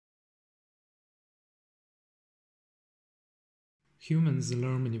Humans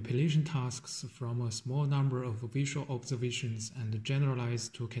learn manipulation tasks from a small number of visual observations and generalize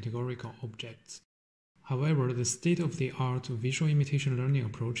to categorical objects. However, the state-of-the-art visual imitation learning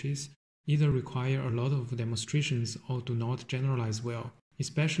approaches either require a lot of demonstrations or do not generalize well,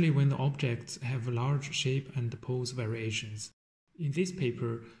 especially when the objects have large shape and pose variations. In this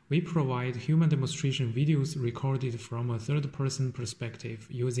paper, we provide human demonstration videos recorded from a third-person perspective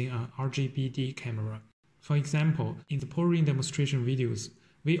using an RGBD camera. For example, in the pouring demonstration videos,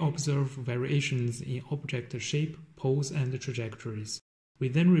 we observe variations in object shape, pose, and trajectories. We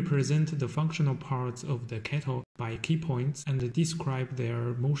then represent the functional parts of the kettle by key points and describe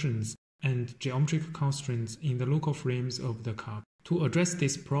their motions and geometric constraints in the local frames of the cup. To address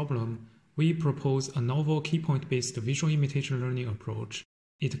this problem, we propose a novel keypoint-based visual imitation learning approach.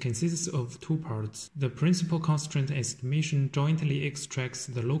 It consists of two parts. The principal constraint estimation jointly extracts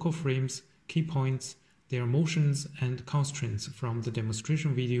the local frames, key points, their motions and constraints from the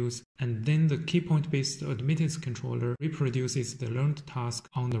demonstration videos, and then the keypoint-based admittance controller reproduces the learned task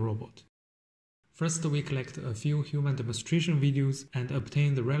on the robot. First, we collect a few human demonstration videos and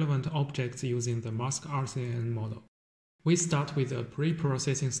obtain the relevant objects using the mask RCN model. We start with a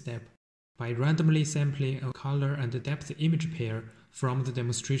pre-processing step by randomly sampling a color and depth image pair from the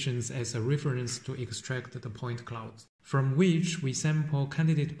demonstrations as a reference to extract the point clouds, from which we sample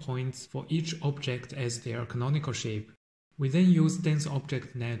candidate points for each object as their canonical shape. We then use dense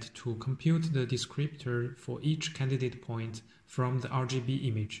object net to compute the descriptor for each candidate point from the RGB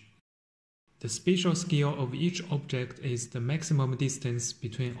image. The spatial scale of each object is the maximum distance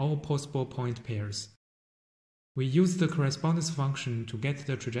between all possible point pairs. We use the correspondence function to get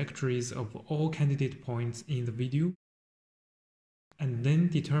the trajectories of all candidate points in the video, and then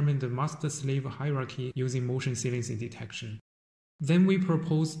determine the master-slave hierarchy using motion silencing detection. Then we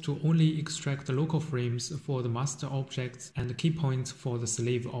propose to only extract the local frames for the master objects and key points for the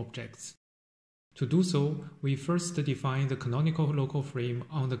slave objects. To do so, we first define the canonical local frame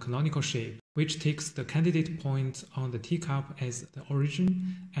on the canonical shape, which takes the candidate point on the teacup as the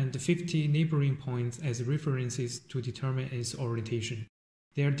origin and 50 neighboring points as references to determine its orientation.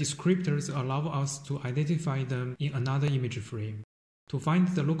 Their descriptors allow us to identify them in another image frame. To find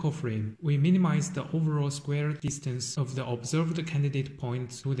the local frame, we minimize the overall square distance of the observed candidate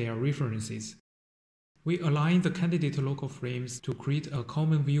points to their references. We align the candidate local frames to create a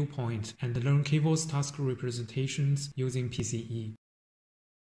common viewpoint and learn K-VIL's task representations using PCE.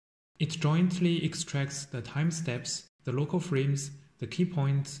 It jointly extracts the time steps, the local frames, the key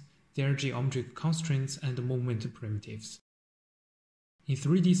points, their geometric constraints, and movement primitives. In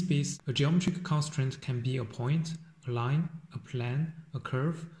 3D space, a geometric constraint can be a point, a line, a plane, a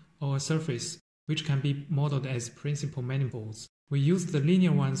curve, or a surface, which can be modeled as principal manifolds. We use the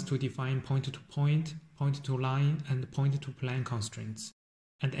linear ones to define point-to-point, point-to-line, and point-to-plane constraints,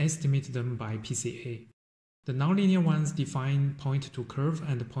 and estimate them by PCA. The nonlinear ones define point-to-curve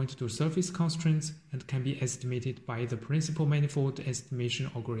and point-to-surface constraints and can be estimated by the principal manifold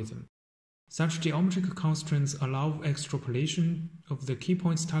estimation algorithm. Such geometric constraints allow extrapolation of the key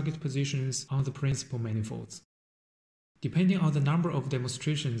points target positions on the principal manifolds. Depending on the number of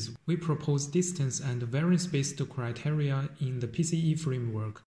demonstrations, we propose distance and variance-based criteria in the PCE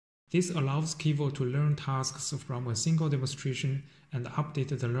framework. This allows K-VIL to learn tasks from a single demonstration and update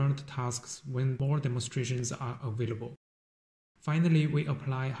the learned tasks when more demonstrations are available. Finally, we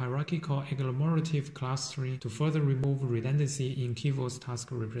apply hierarchical agglomerative clustering to further remove redundancy in K-VIL's task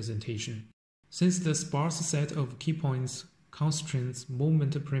representation. Since the sparse set of key points, constraints,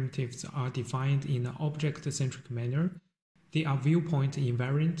 movement primitives are defined in an object-centric manner, they are viewpoint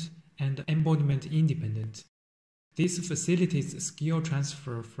invariant and embodiment-independent. This facilitates skill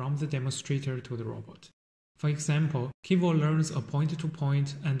transfer from the demonstrator to the robot. For example, K-VIL learns a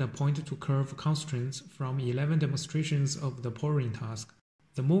point-to-point and a point-to-curve constraints from 11 demonstrations of the pouring task.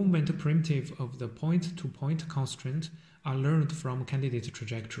 The movement primitive of the point-to-point constraint are learned from candidate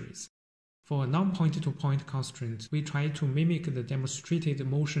trajectories. For a non-point-to-point constraint, we try to mimic the demonstrated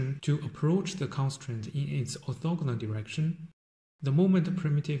motion to approach the constraint in its orthogonal direction. The movement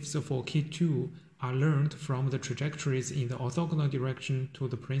primitives for K2 are learned from the trajectories in the orthogonal direction to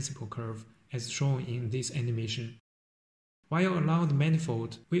the principal curve, as shown in this animation. While allowing the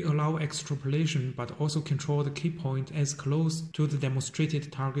manifold, we allow extrapolation but also control the key point as close to the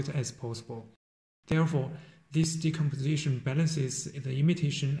demonstrated target as possible. Therefore, this decomposition balances the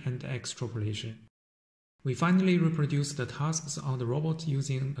imitation and extrapolation. We finally reproduce the tasks on the robot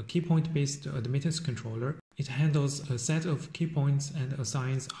using a keypoint-based admittance controller. It handles a set of key points and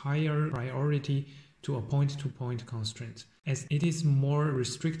assigns higher priority to a point-to-point constraint, as it is more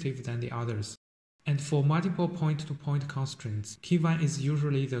restrictive than the others. And for multiple point-to-point constraints, K-VIL is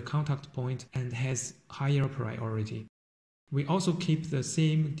usually the contact point and has higher priority. We also keep the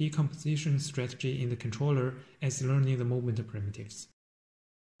same decomposition strategy in the controller as learning the movement primitives.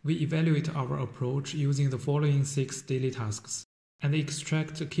 We evaluate our approach using the following 6 daily tasks and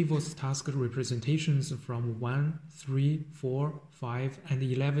extract K-VIL's task representations from 1, 3, 4, 5, and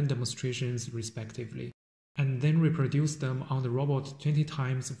 11 demonstrations respectively, and then reproduce them on the robot 20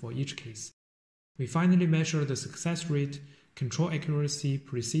 times for each case. We finally measure the success rate, control accuracy,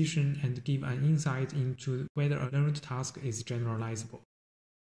 precision, and give an insight into whether a learned task is generalizable.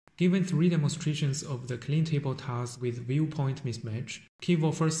 Given 3 demonstrations of the clean table task with viewpoint mismatch,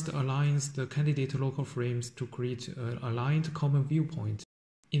 K-VIL first aligns the candidate local frames to create an aligned common viewpoint.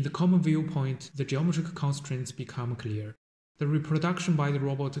 In the common viewpoint, the geometric constraints become clear. The reproduction by the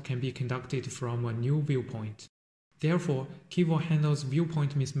robot can be conducted from a new viewpoint. Therefore, K-VIL handles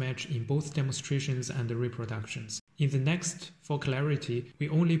viewpoint mismatch in both demonstrations and reproductions. In the next, for clarity, we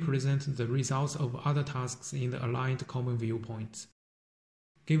only present the results of other tasks in the aligned common viewpoints.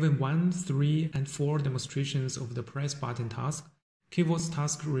 Given 1, 3, and 4 demonstrations of the press button task, K-VIL's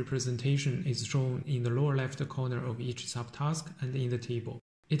task representation is shown in the lower left corner of each subtask and in the table.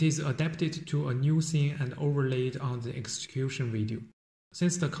 It is adapted to a new scene and overlaid on the execution video.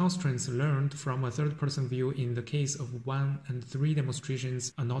 Since the constraints learned from a third-person view in the case of 1 and 3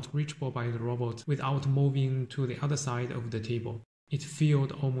 demonstrations are not reachable by the robot without moving to the other side of the table, it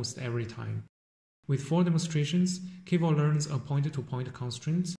failed almost every time. With 4 demonstrations, K-VIL learns a point-to-point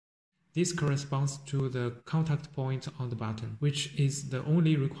constraint. This corresponds to the contact point on the button, which is the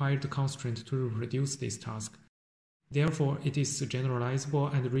only required constraint to reproduce this task. Therefore, it is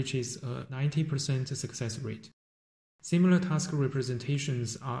generalizable and reaches a 90% success rate. Similar task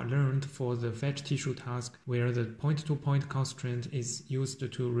representations are learned for the fetch tissue task, where the point-to-point constraint is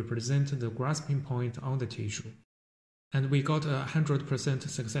used to represent the grasping point on the tissue. And we got a 100%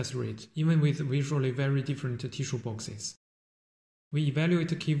 success rate, even with visually very different tissue boxes. We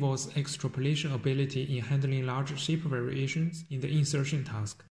evaluate K-VIL's extrapolation ability in handling large shape variations in the insertion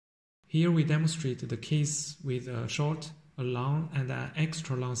task. Here we demonstrate the case with a short, a long, and an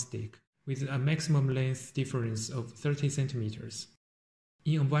extra long stick, with a maximum length difference of 30 centimeters.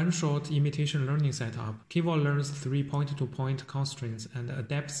 In a one-shot imitation learning setup, K-VIL learns 3 point-to-point constraints and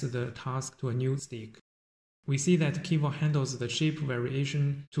adapts the task to a new stick. We see that K-VIL handles the shape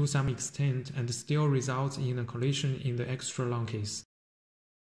variation to some extent and still results in a collision in the extra long case.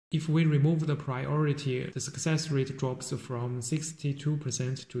 If we remove the priority, the success rate drops from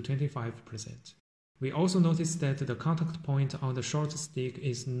 62% to 25%. We also notice that the contact point on the short stick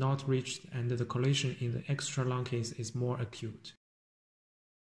is not reached and the collision in the extra long case is more acute.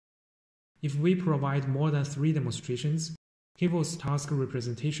 If we provide more than 3 demonstrations, K-VIL's task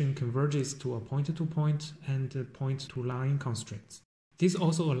representation converges to a point-to-point and point-to-line constraints. This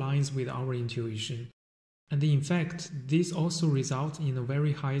also aligns with our intuition. And in fact, this also results in a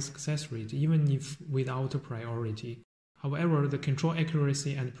very high success rate, even if without a priority. However, the control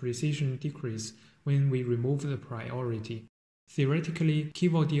accuracy and precision decrease when we remove the priority. Theoretically,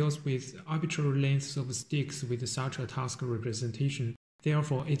 K-VIL deals with arbitrary lengths of sticks with such a task representation,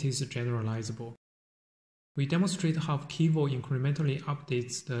 therefore it is generalizable. We demonstrate how K-VIL incrementally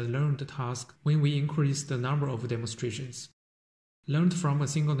updates the learned task when we increase the number of demonstrations. Learned from a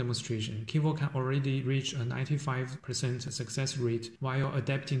single demonstration, K-VIL can already reach a 95% success rate while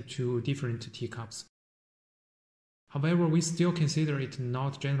adapting to different teacups. However, we still consider it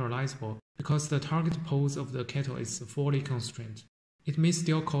not generalizable because the target pose of the kettle is fully constrained. It may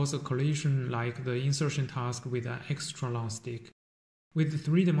still cause a collision like the insertion task with an extra long stick. With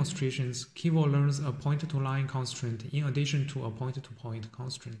 3 demonstrations, K-VIL learns a point-to-line constraint in addition to a point-to-point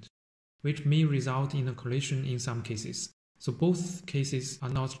constraint, which may result in a collision in some cases, so both cases are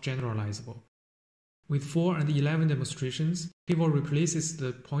not generalizable. With 4 and 11 demonstrations, K-VIL replaces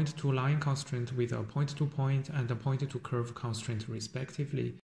the point-to-line constraint with a point-to-point and a point-to-curve constraint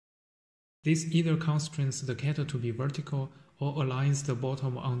respectively. This either constrains the kettle to be vertical or aligns the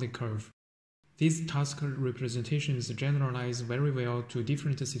bottom on the curve. These task representations generalize very well to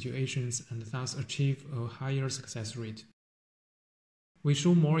different situations and thus achieve a higher success rate. We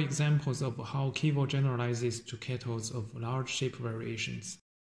show more examples of how K-VIL generalizes to kettles of large shape variations.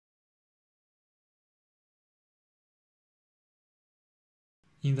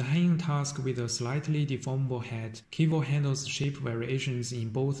 In the hanging task with a slightly deformable head, K-VIL handles shape variations in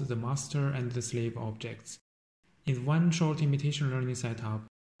both the master and the slave objects. In one short imitation learning setup,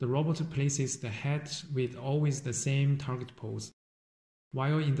 the robot places the head with always the same target pose,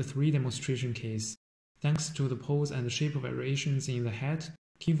 while in the 3 demonstration case, thanks to the pose and shape variations in the head,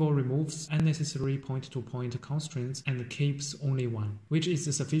 K-VIL removes unnecessary point-to-point constraints and keeps only one, which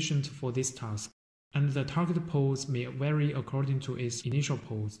is sufficient for this task, and the target pose may vary according to its initial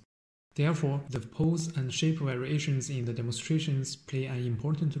pose. Therefore, the pose and shape variations in the demonstrations play an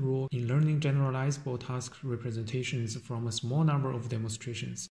important role in learning generalizable task representations from a small number of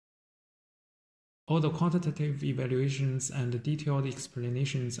demonstrations. All the quantitative evaluations and detailed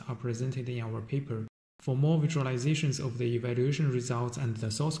explanations are presented in our paper. For more visualizations of the evaluation results and the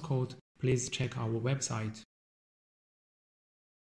source code, please check our website.